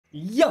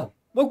Yo!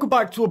 Welcome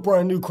back to a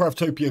brand new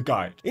Craftopia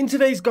guide. In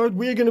today's guide,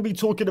 we're going to be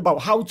talking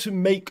about how to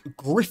make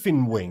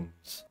Griffin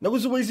Wings. Now,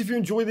 as always, if you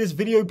enjoy this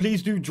video,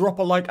 please do drop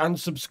a like and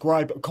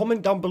subscribe.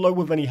 Comment down below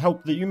with any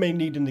help that you may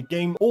need in the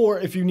game,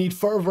 or if you need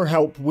further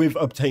help with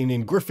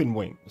obtaining Griffin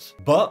Wings.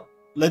 But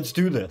let's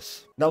do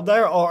this. Now,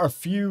 there are a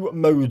few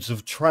modes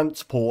of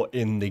transport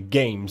in the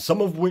game,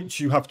 some of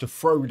which you have to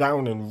throw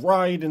down and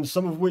ride, and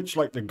some of which,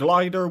 like the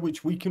glider,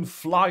 which we can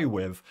fly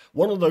with,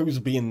 one of those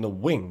being the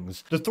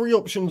wings. The three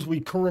options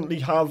we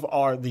currently have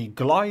are the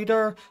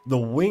glider, the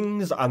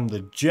wings, and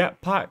the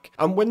jetpack.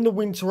 And when the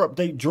winter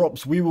update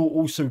drops, we will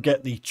also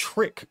get the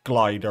trick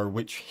glider,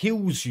 which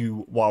heals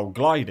you while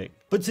gliding.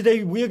 But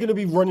today, we are going to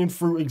be running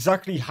through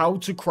exactly how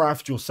to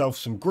craft yourself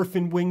some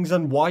Griffin Wings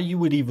and why you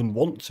would even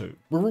want to.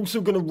 We're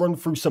also going to run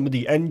through some of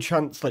the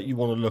enchants that you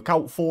want to look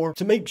out for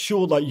to make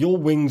sure that your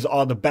wings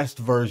are the best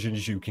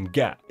versions you can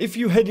get. If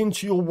you head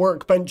into your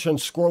workbench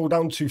and scroll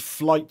down to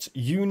Flight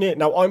Unit,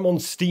 now I'm on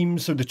Steam,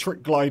 so the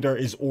trick glider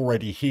is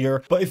already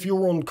here. But if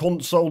you're on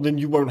console, then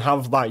you won't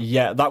have that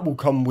yet. That will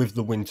come with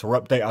the winter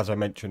update, as I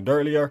mentioned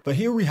earlier. But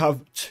here we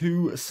have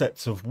two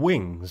sets of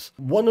wings.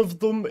 One of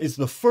them is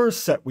the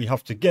first set we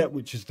have to get,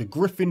 which is the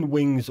Griffin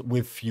Wings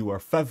with fewer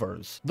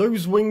feathers.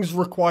 Those wings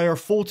require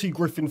 40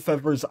 Griffin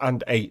feathers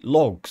and 8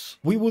 logs.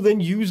 We will then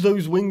use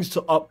those wings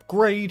to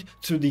upgrade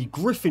to the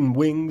Griffin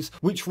Wings,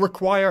 which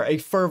require a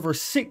further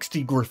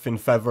 60 Griffin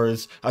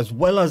feathers, as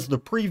well as the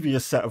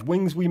previous set of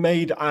wings we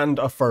made and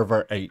a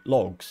further 8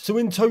 logs. So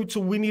in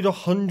total, we need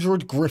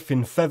 100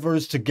 Griffin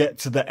feathers to get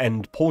to the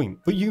end point.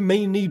 But you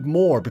may need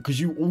more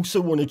because you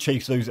also want to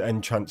chase those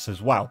enchants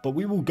as well, but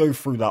we will go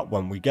through that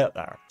when we get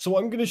there. So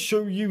I'm going to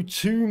show you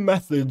two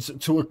methods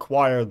to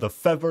acquire the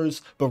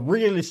feathers, but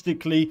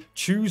realistically,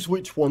 choose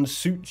which one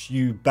suits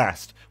you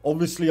best.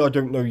 Obviously, I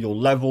don't know your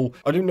level,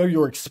 I don't know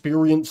your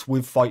experience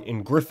with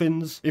fighting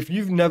griffins. If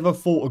you've never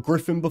fought a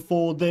griffin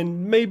before,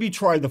 then maybe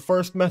try the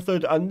first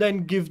method and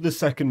then give the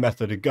second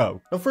method a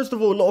go. Now, first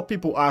of all, a lot of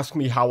people ask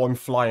me how I'm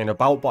flying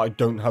about, but I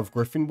don't have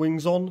Griffin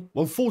Wings on.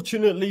 Well,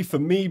 fortunately for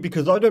me,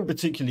 because I don't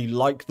particularly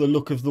like the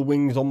look of the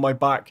wings on my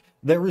back,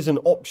 there is an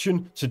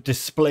option to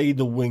display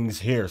the wings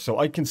here, so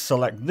I can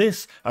select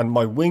this and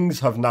my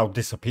wings have now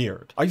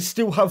disappeared. I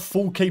still have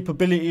full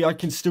capability, I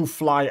can still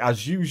fly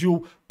as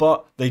usual,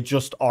 but they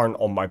just aren't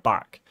on my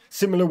back.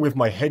 Similar with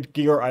my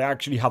headgear, I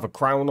actually have a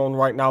crown on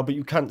right now, but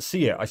you can't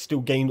see it. I still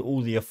gained all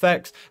the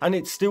effects, and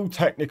it's still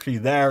technically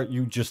there,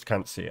 you just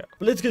can't see it.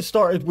 But let's get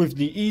started with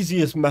the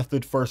easiest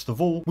method first of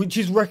all, which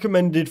is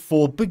recommended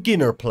for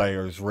beginner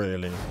players,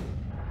 really.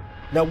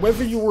 Now,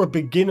 whether you're a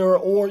beginner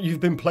or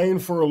you've been playing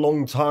for a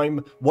long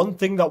time, one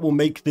thing that will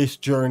make this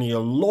journey a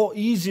lot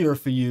easier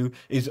for you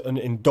is an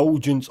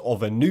indulgence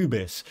of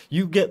Anubis.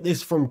 You get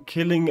this from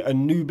killing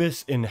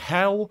Anubis in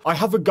hell. I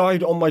have a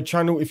guide on my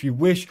channel if you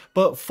wish,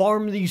 but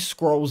farm these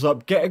scrolls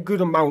up, get a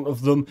good amount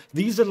of them.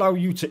 These allow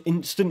you to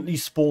instantly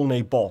spawn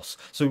a boss.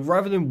 So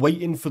rather than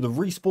waiting for the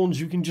respawns,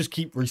 you can just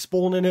keep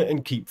respawning it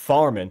and keep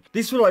farming.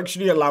 This will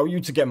actually allow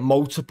you to get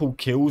multiple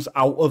kills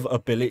out of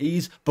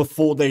abilities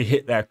before they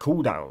hit their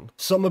cooldown.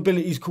 Some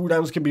abilities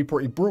cooldowns can be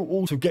pretty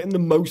brutal, so getting the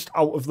most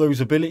out of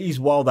those abilities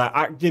while they're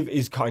active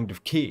is kind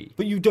of key.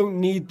 But you don't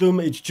need them,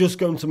 it's just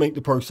going to make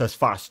the process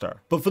faster.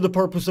 But for the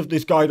purpose of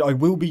this guide, I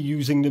will be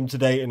using them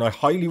today, and I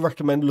highly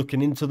recommend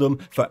looking into them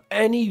for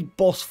any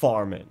boss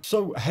farming.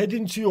 So head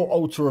into your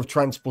altar of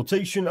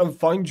transportation and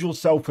find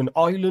yourself an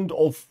island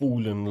of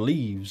fallen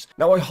leaves.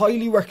 Now, I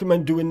highly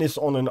recommend doing this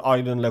on an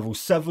island level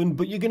 7,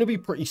 but you're going to be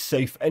pretty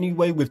safe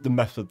anyway with the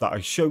method that I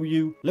show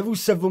you. Level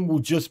 7 will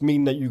just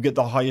mean that you get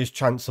the highest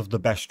chance of the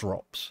best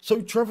drops.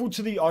 So travel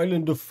to the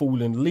island of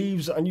fallen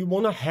leaves and you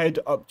want to head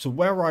up to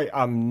where I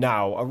am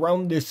now,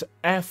 around this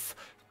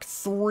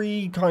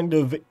F3 kind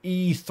of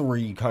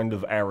E3 kind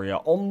of area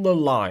on the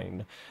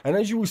line. And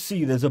as you will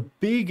see, there's a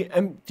big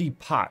empty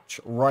patch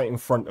right in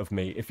front of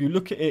me. If you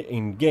look at it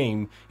in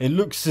game, it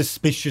looks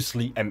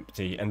suspiciously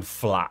empty and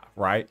flat,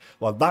 right?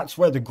 Well, that's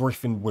where the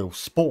griffin will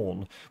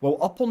spawn. Well,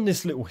 up on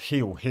this little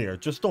hill here,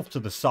 just off to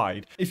the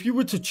side, if you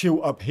were to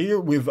chill up here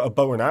with a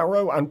bow and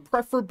arrow, and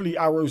preferably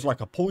arrows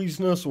like a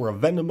poisonous or a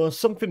venomous,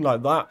 something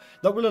like that,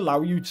 that will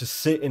allow you to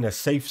sit in a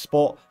safe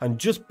spot and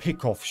just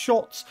pick off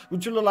shots,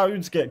 which will allow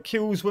you to get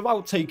kills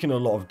without taking a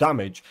lot of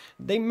damage.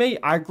 They may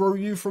aggro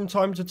you from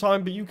time to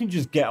time, but you can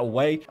just get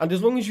away, and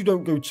as long as you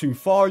don't go too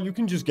far, you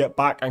can just get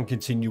back and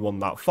continue on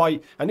that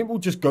fight, and it will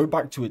just go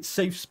back to its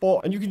safe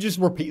spot, and you can just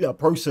repeat that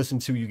process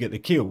until you get the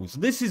kills.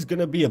 This is going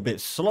to be a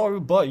bit slow,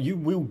 but you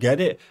will get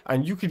it,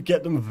 and you could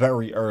get them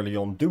very early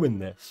on doing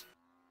this.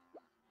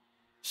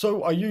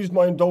 So I used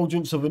my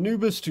indulgence of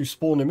Anubis to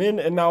spawn him in,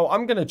 and now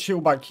I'm going to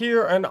chill back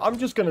here, and I'm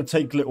just going to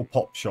take little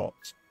pop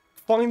shots.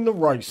 Find the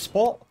right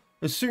spot.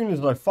 As soon as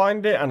I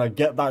find it and I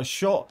get that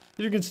shot,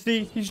 as you can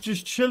see, he's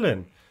just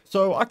chilling.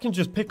 So I can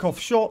just pick off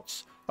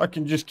shots, I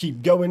can just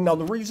keep going. Now,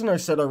 the reason I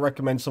said I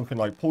recommend something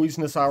like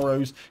poisonous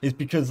arrows is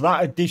because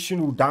that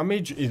additional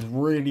damage is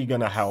really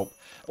going to help.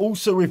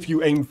 Also, if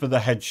you aim for the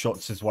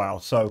headshots as well.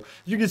 So,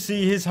 you can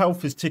see his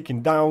health is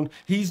ticking down.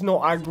 He's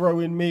not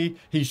aggroing me.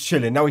 He's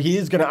chilling. Now, he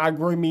is going to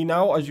aggro me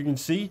now, as you can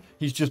see.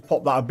 He's just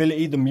popped that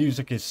ability. The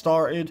music is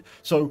started.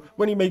 So,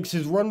 when he makes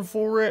his run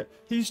for it,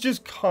 he's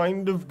just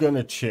kind of going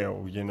to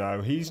chill, you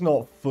know. He's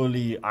not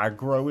fully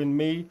aggroing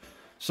me.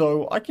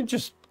 So, I can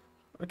just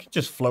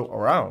float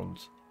around.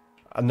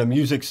 And the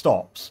music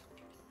stops.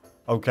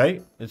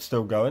 Okay, it's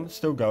still going. It's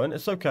still going.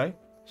 It's okay.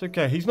 It's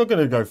okay. He's not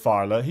going to go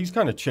farther. He's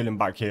kind of chilling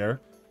back here.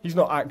 He's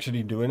not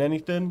actually doing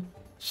anything.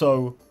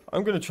 So,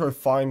 I'm going to try to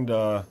find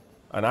an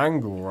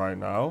angle right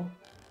now.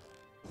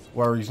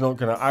 Where he's not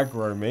going to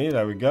aggro me.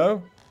 There we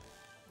go.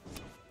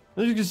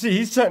 As you can see,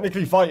 he's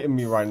technically fighting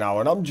me right now.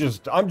 And I'm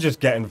just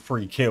getting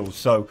free kills.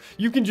 So,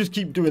 you can just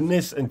keep doing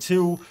this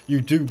until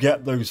you do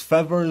get those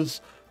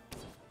feathers.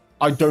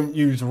 I don't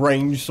use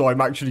range, so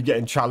I'm actually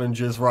getting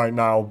challenges right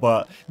now,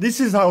 but this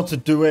is how to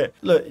do it.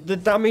 Look, the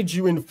damage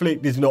you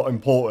inflict is not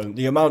important.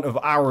 The amount of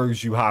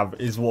arrows you have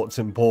is what's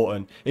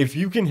important. If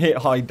you can hit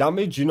high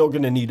damage, you're not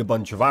going to need a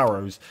bunch of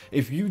arrows.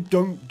 If you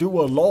don't do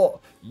a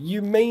lot,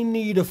 you may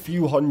need a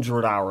few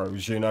hundred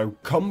arrows, you know.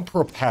 Come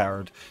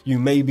prepared. You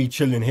may be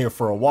chilling here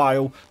for a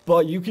while,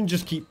 but you can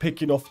just keep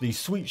picking off these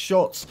sweet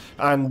shots,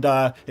 and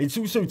it's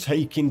also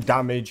taking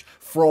damage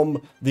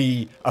from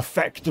the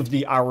effect of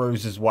the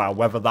arrows as well,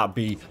 whether that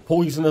be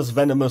poisonous,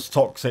 venomous,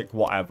 toxic,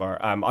 whatever.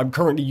 I'm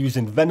currently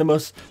using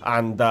venomous,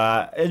 and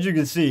as you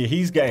can see,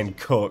 he's getting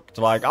cooked.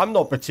 Like, I'm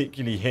not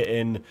particularly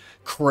hitting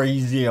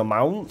crazy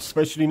amounts,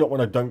 especially not when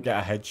I don't get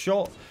a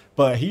headshot,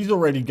 but he's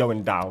already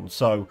going down,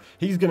 so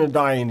he's gonna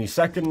die any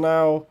second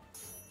now.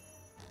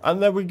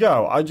 And there we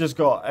go. I just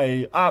got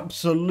a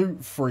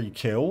absolute free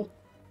kill,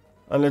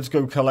 and let's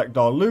go collect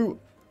our loot.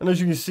 And as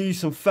you can see,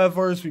 some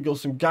feathers, we got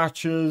some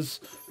gachas.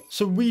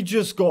 So we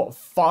just got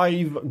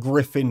 5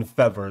 griffin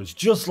feathers,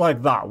 just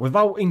like that,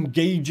 without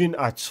engaging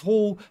at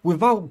all,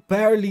 without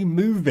barely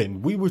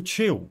moving. We were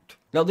chilled.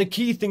 Now, the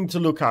key thing to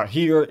look at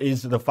here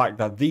is the fact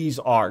that these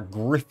are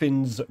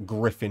Griffin's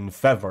griffin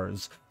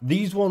feathers.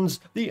 These ones,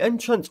 the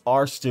enchants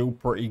are still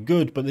pretty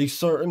good, but they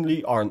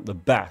certainly aren't the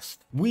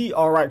best. We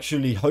are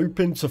actually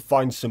hoping to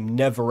find some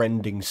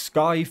never-ending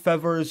sky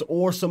feathers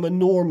or some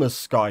enormous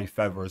sky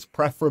feathers,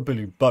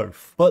 preferably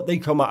both. But they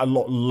come at a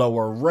lot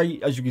lower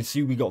rate. As you can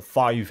see, we got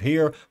 5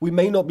 here. We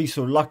may not be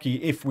so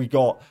lucky if we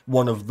got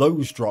one of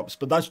those drops,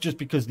 but that's just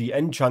because the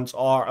enchants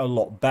are a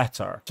lot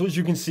better. So as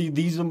you can see,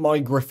 these are my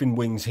Griffin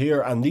Wings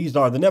here, and these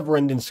are the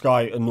never-ending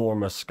sky,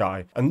 enormous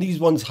sky. And these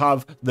ones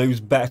have those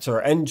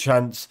better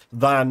enchants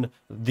than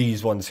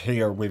these ones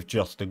here with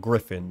just the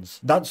griffins.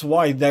 That's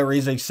why there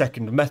is a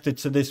second method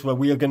to this, where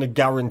we are going to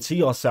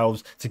guarantee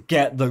ourselves to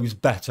get those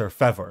better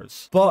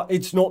feathers. But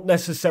it's not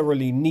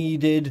necessarily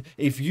needed.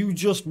 If you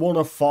just want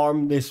to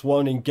farm this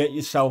one and get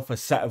yourself a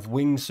set of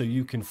wings so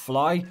you can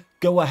fly,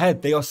 go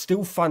ahead. They are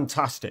still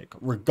fantastic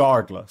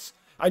regardless.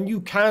 And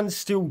you can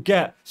still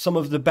get some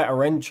of the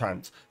better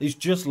enchants. It's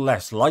just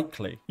less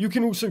likely. You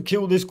can also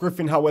kill this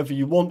griffin however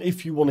you want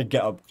if you want to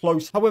get up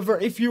close. However,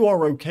 if you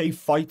are okay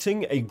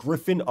fighting a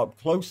griffin up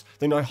close,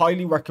 then I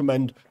highly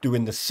recommend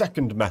doing the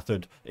second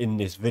method in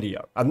this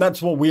video. And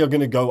that's what we are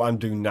going to go and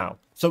do now.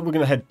 So we're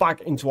going to head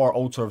back into our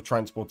altar of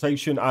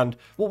transportation, and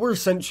what we're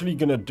essentially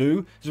going to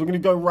do is we're going to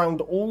go around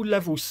all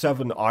level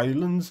 7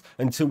 islands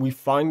until we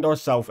find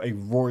ourselves a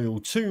royal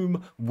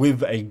tomb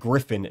with a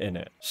griffin in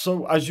it.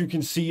 So as you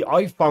can see,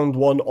 I found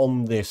one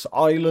on this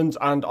island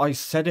and I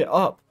set it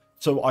up.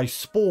 So I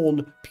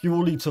spawn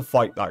purely to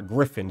fight that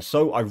griffin.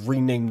 So I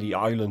renamed the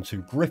island to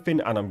Griffin,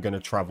 and I'm going to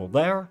travel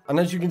there. And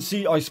as you can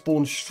see, I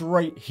spawn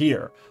straight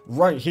here.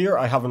 Right here,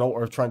 I have an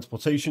altar of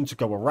transportation to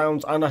go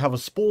around, and I have a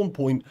spawn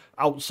point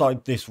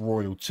outside this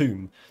royal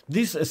tomb.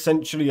 This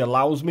essentially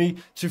allows me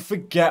to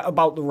forget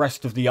about the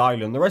rest of the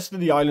island. The rest of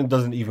the island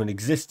doesn't even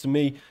exist to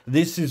me.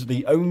 This is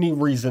the only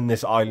reason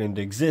this island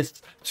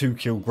exists, to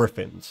kill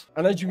griffins.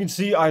 And as you can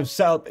see, I've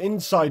set up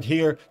inside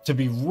here to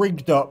be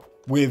rigged up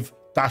with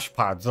dash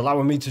pads,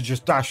 allowing me to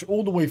just dash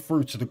all the way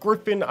through to the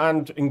griffin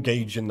and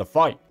engage in the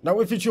fight. Now,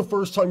 if it's your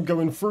first time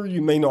going through,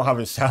 you may not have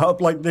it set up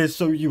like this,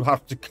 so you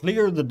have to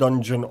clear the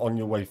dungeon on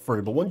your way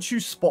through. But once you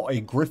spot a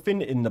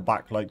griffin in the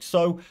back like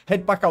so,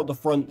 head back out the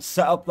front,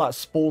 set up that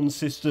spawn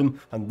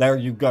system, and there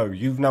you go.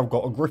 You've now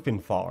got a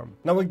griffin farm.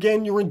 Now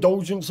again, your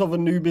indulgence of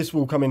Anubis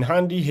will come in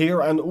handy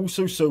here, and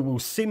also so will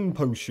sin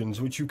potions,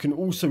 which you can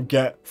also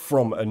get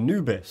from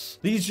Anubis.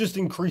 These just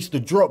increase the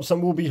drops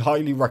and will be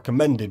highly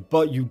recommended,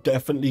 but you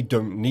definitely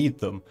don't need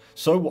them.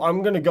 So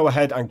I'm going to go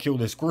ahead and kill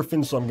this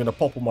griffin. So I'm going to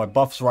pop all my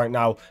buffs right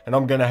now, and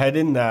I'm going to head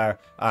in there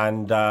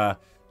and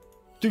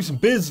do some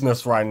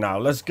business right now.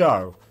 Let's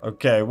go.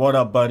 Okay, what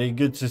up, buddy?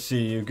 Good to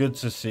see you. Good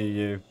to see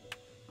you.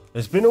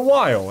 It's been a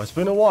while. It's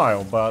been a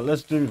while, but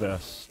let's do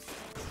this.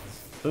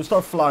 Don't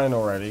start flying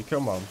already.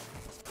 Come on.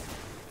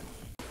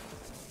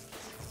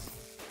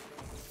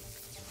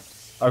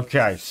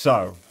 Okay,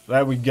 so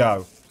there we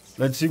go.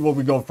 Let's see what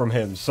we got from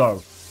him.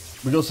 So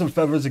We got some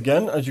feathers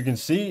again, as you can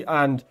see,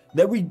 and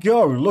there we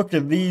go. Look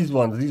at these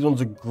ones. These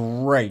ones are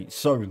great.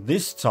 So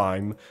this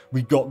time,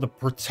 we got the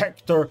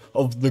Protector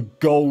of the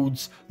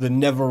Golds, the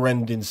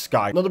Never-Ending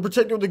Sky. Now, the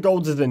Protector of the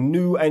Golds is a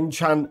new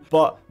enchant,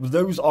 but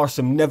those are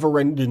some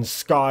Never-Ending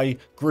Sky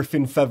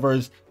Griffin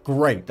feathers.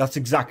 Great. That's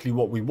exactly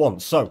what we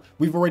want. So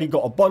we've already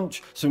got a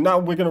bunch. So now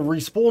we're going to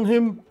respawn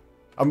him,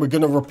 and we're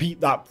going to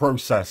repeat that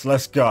process.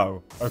 Let's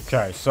go.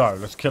 Okay, so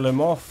let's kill him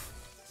off.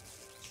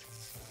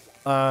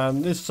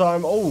 And this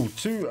time,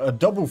 a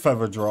double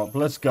feather drop.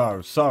 Let's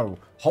go. So,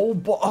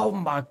 oh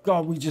my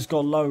god, we just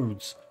got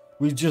loads.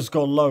 We just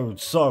got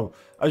loads. So,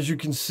 as you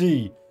can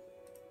see,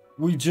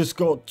 we just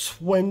got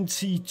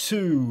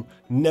 22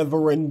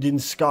 Never-Ending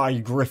Sky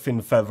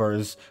Griffin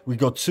feathers. We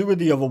got 2 of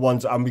the other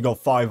ones, and we got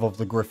 5 of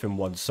the Griffin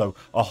ones. So,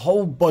 a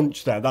whole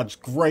bunch there. That's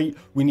great.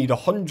 We need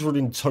 100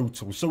 in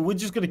total. So, we're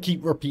just going to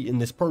keep repeating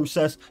this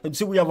process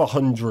until we have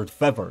 100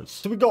 feathers.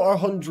 So, we got our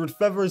 100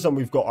 feathers, and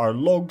we've got our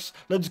logs.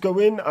 Let's go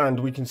in, and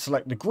we can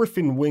select the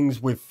Griffin Wings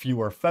with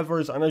fewer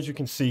feathers. And as you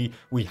can see,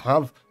 we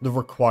have the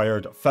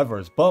required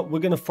feathers. But we're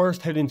going to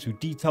first head into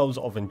details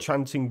of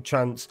enchanting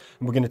chants,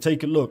 and we're going to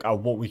take a look at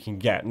what we can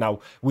get.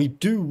 Now, we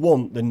do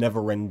want the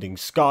Never-Ending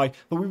Sky,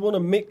 but we want to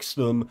mix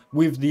them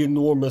with the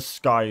enormous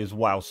sky as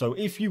well. So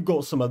if you've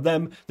got some of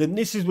them, then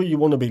this is where you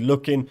want to be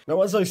looking.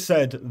 Now, as I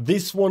said,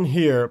 this one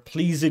here,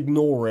 please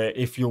ignore it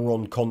if you're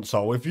on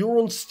console. If you're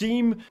on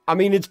Steam, I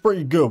mean, it's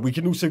pretty good. We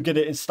can also get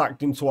it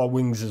stacked into our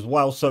wings as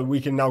well, so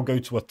we can now go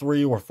to a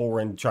 3 or 4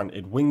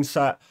 enchanted wing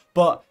set.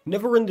 But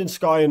Never-Ending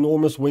Sky,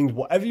 enormous wings,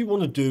 whatever you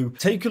want to do,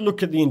 take a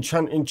look at the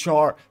enchanting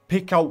chart,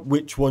 pick out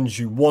which ones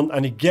you want,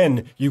 and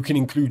again, you can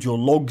include your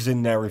logs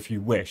in there if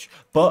you wish.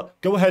 But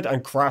go ahead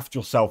and craft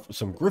yourself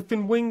some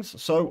Griffin wings.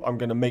 So I'm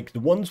going to make the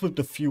ones with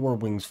the fewer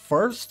wings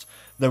first.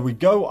 There we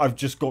go. I've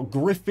just got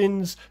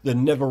Griffins, the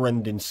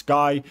Never-Ending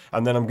Sky,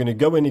 and then I'm going to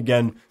go in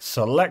again,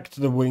 select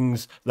the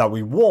wings that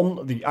we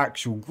want, the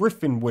actual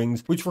Griffin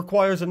wings, which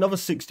requires another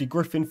 60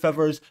 Griffin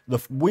feathers, the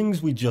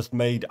wings we just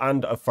made,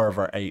 and a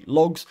further 8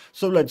 logs.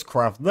 So let's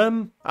craft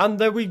them, and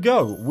there we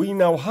go. We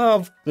now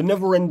have the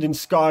Never-Ending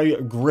Sky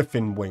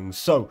Griffin wings.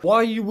 So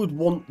why you would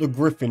want the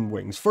Griffin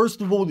wings?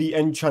 First of all, the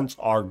enchants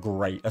are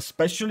great,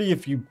 especially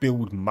if you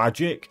build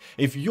magic.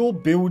 If your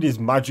build is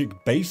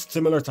magic based,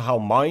 similar to how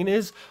mine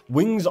is,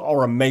 wings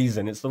are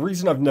amazing. It's the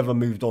reason I've never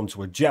moved on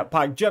to a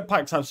jetpack.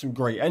 Jetpacks have some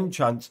great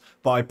enchants,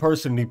 but I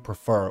personally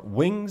prefer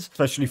wings,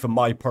 especially for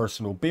my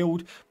personal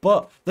build.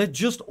 But they're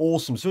just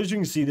awesome. So as you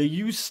can see, they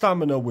use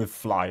stamina with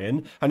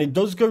flying, and it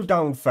does go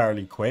down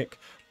fairly quick.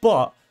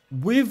 But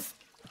with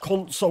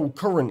console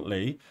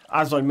currently,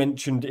 as I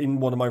mentioned in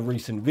one of my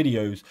recent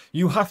videos,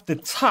 you have to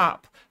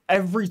tap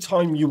every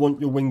time you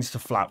want your wings to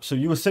flap. So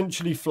you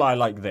essentially fly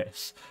like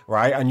this,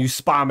 right? And you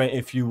spam it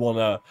if you want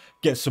to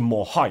get some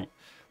more height.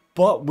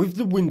 But with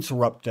the winter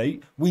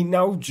update, we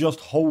now just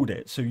hold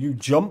it. So you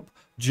jump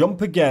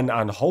again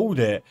and hold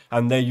it,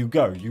 and there you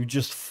go. You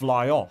just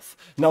fly off.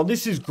 Now,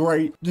 this is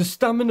great. The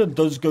stamina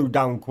does go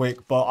down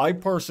quick, but I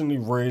personally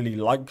really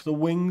like the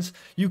wings.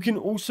 You can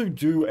also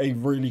do a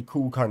really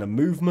cool kind of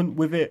movement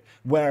with it,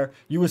 where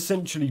you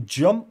essentially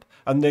jump,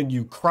 and then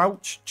you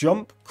crouch,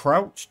 jump,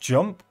 crouch,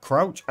 jump,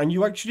 crouch, and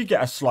you actually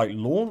get a slight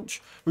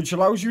launch, which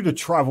allows you to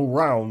travel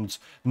round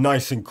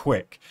nice and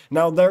quick.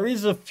 Now, there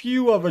is a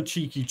few other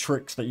cheeky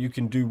tricks that you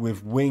can do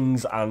with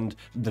wings and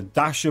the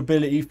dash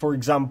ability, for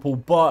example,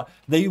 but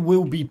they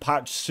will be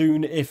patched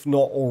soon, if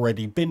not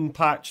already been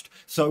patched,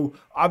 so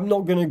I'm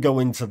not going to go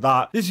into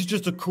that. This is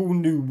just a cool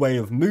new way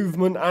of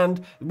movement, and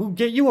it will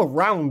get you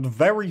around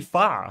very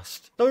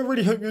fast. Now, I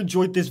really hope you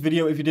enjoyed this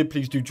video. If you did,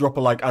 please do drop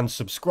a like and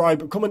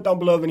subscribe. Comment down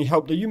below of any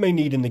help that you may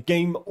need in the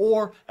game,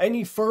 or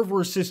any further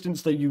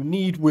assistance that you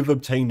need with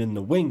obtaining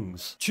the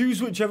wings.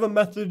 Choose whichever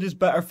method is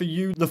better for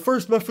you. The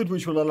first method,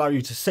 which will allow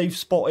you to safe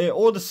spot it,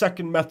 or the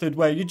second method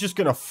where you're just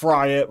going to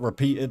fry it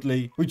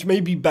repeatedly, which may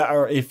be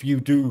better if you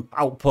do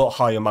output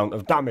high amount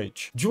of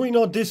damage. Join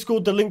our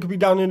Discord, the link will be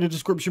down in the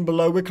description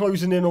below. We're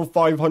closing in on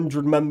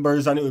 500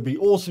 members, and it would be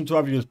awesome to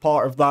have you as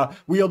part of that.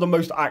 We are the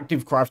most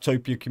active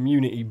Craftopia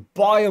community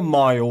by a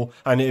mile,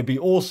 and it'd be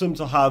awesome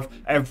to have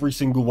every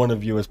single one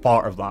of you as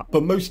part of that.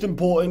 But most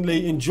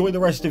importantly, enjoy the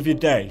rest of your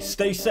day.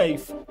 Stay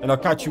safe, and I'll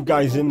catch you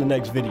guys in the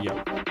next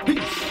video.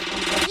 Peace!